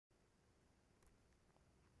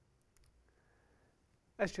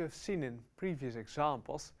As you have seen in previous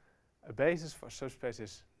examples, a basis for subspace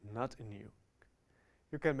is not unique.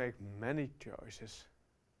 You can make many choices.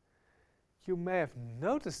 You may have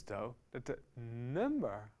noticed though that the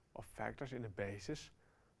number of factors in a basis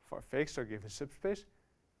for a fixed or given subspace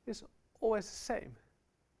is always the same.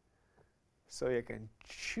 So you can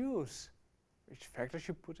choose which factors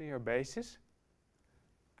you put in your basis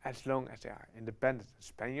as long as they are independent and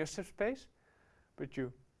span your subspace, but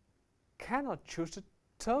you cannot choose the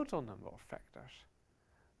total number of factors.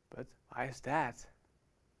 But why is that?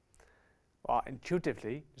 Well,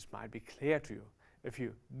 intuitively, this might be clear to you. If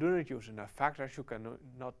you do not use enough factors, you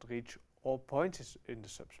cannot reach all points in the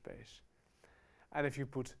subspace. And if you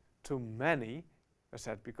put too many, the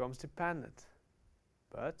set becomes dependent.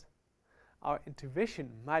 But our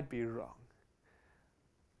intuition might be wrong.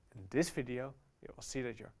 In this video, you will see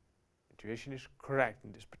that your intuition is correct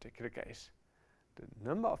in this particular case. The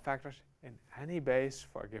number of factors in any base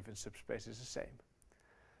for a given subspace is the same.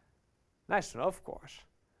 Nice to know, of course.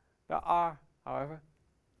 There are, however,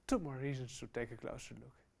 two more reasons to take a closer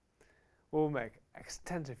look. We will make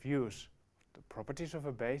extensive use of the properties of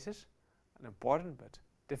a basis, an important but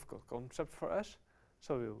difficult concept for us,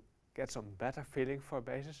 so we'll get some better feeling for a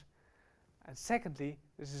basis. And secondly,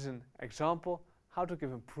 this is an example how to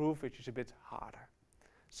give a proof which is a bit harder.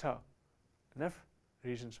 So, enough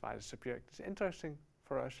reasons why the subject is interesting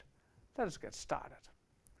for us. Let us get started.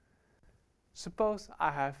 Suppose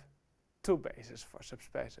I have two bases for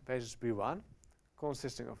subspace. A basis B1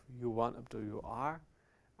 consisting of U1 up to UR,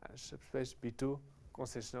 and a subspace B2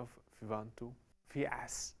 consisting of V1 to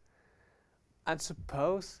Vs. And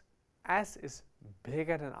suppose S is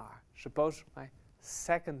bigger than R. Suppose my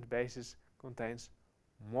second basis contains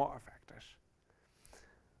more factors.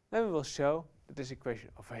 Then we will show that this equation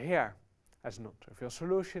over here has a non-trivial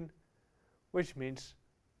solution, which means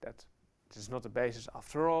that it is not a basis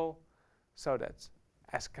after all, so that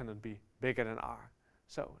S cannot be bigger than R.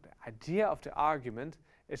 So the idea of the argument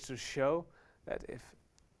is to show that if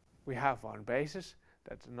we have one basis,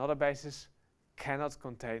 that another basis cannot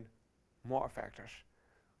contain more factors.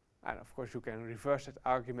 And of course you can reverse that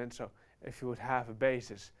argument, so if you would have a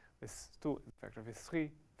basis with with 3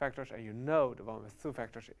 factors, and you know the one with 2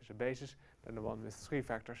 factors is a basis, then the one with 3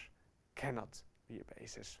 factors cannot be a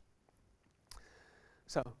basis.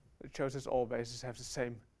 So it shows that all bases have the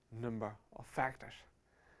same number of factors.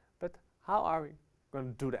 But how are we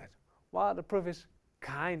going to do that? Well, the proof is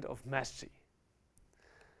kind of messy.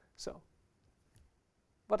 So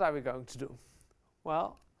what are we going to do?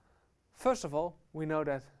 Well, first of all, we know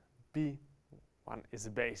that B1 is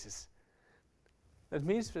a basis. That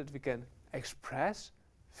means that we can express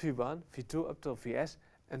V1, V2 up to Vs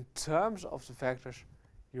in terms of the factors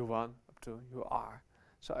U1 up to UR.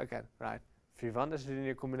 So again, right, V1 is a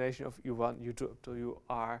linear combination of U1, U2 up to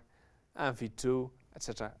UR, and V2,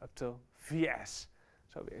 etc. up to Vs.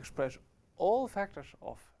 So we express all factors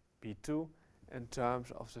of B2 in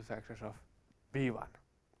terms of the factors of B1.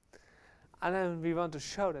 And then we want to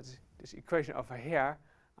show that this equation over here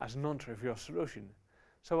has a non-trivial solution.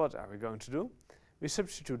 So what are we going to do? We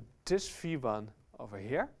substitute this V1 over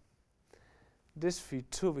here. This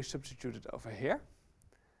V2 we substituted over here,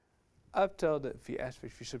 up till the Vs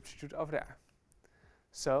which we substitute over there.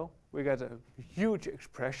 So we get a huge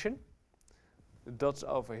expression. The dots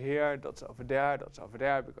over here, dots over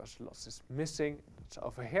there, because the loss is missing, dots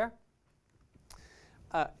over here.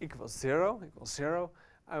 Equals 0.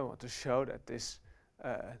 I want to show that this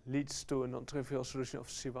leads to a non-trivial solution of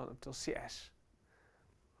C1 up till Cs.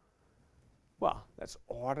 Well, let's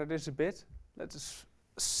order this a bit. Let us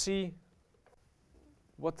see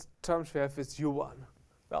what terms we have with U1.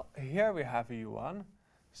 Well, here we have a U1,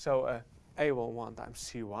 so A11 times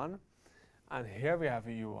C1. And here we have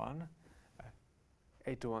a U1,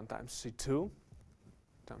 A21 times C2,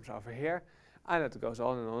 terms over here. And it goes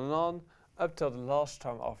on and on and on, up till the last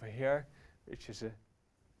term over here, which is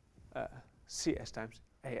a Cs times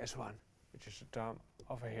AS1, which is the term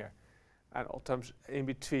over here. And all terms in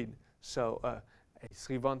between. So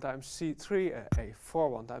A31 times C3,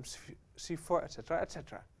 A41 times C4, etc.,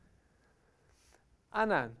 etc. And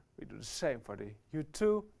then we do the same for the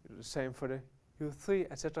U2, we do the same for the U3,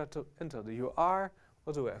 etc. until the UR.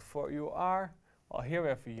 What do we have for UR? Well, here we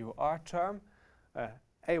have a UR term,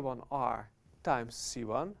 A1R times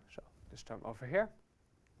C1, so this term over here.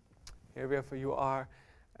 Here we have a UR,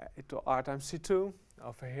 A2R times C2,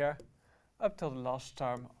 over here, up till the last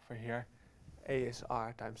term over here, A is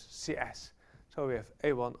R times Cs. So we have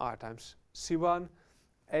A1R times C1,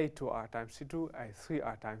 A2R times C2,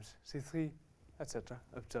 A3R times C3, etc.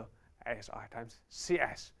 up till A is R times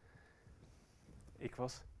Cs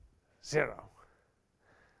equals 0.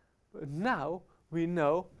 But now we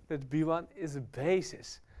know that B1 is a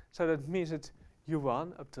basis. So that means that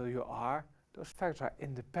U1 up till UR, those factors are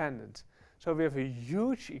independent. So we have a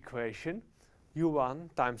huge equation,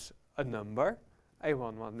 U1 times a number,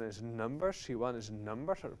 A11 is a number, C1 is a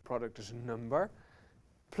number, so the product is a number,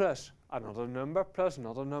 plus another number, plus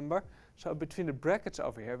another number. So between the brackets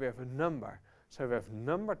over here we have a number. So we have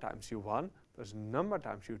number times U1 plus number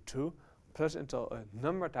times U2 plus until a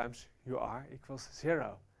number times UR equals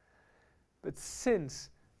 0. But since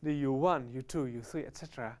the U1, U2, U3,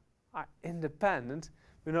 etc. are independent,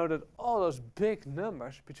 we know that all those big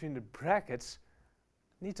numbers between the brackets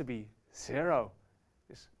need to be 0.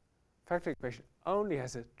 This factor equation only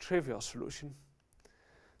has a trivial solution.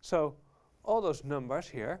 So all those numbers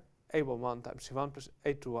here, A11 times C1 plus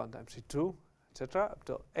A21 times C2, etc. up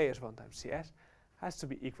till AS1 times CS, has to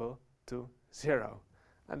be equal to 0.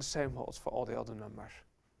 And the same holds for all the other numbers.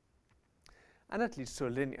 And that leads to a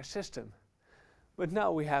linear system. But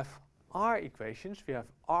now we have R equations, we have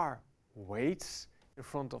R weights, in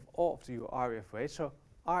front of all of the UR we have weights, so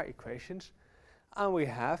R equations. And we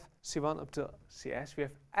have C1 up to CS, we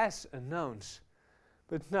have S unknowns.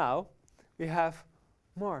 But now we have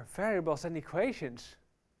more variables than equations.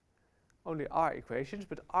 Only R equations,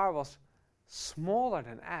 but R was smaller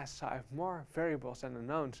than S, so I have more variables than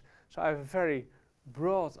unknowns. So I have a very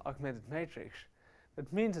broad augmented matrix.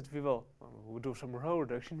 That means that we will, when we will do some row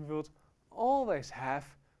reduction, we will always have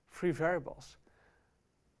 3 variables.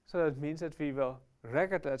 So that means that we will,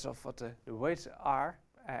 regardless of what the weights are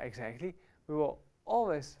exactly, we will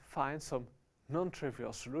always find some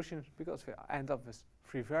non-trivial solutions because we end up with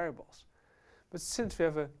 3 variables. But since we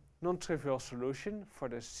have a non-trivial solution for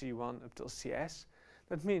the C1 up till CS,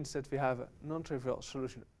 that means that we have a non-trivial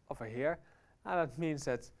solution over here, and that means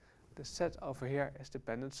that the set over here is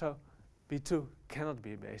dependent, so B2 cannot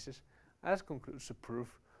be a basis. And that concludes the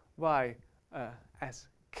proof why S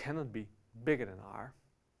cannot be bigger than R.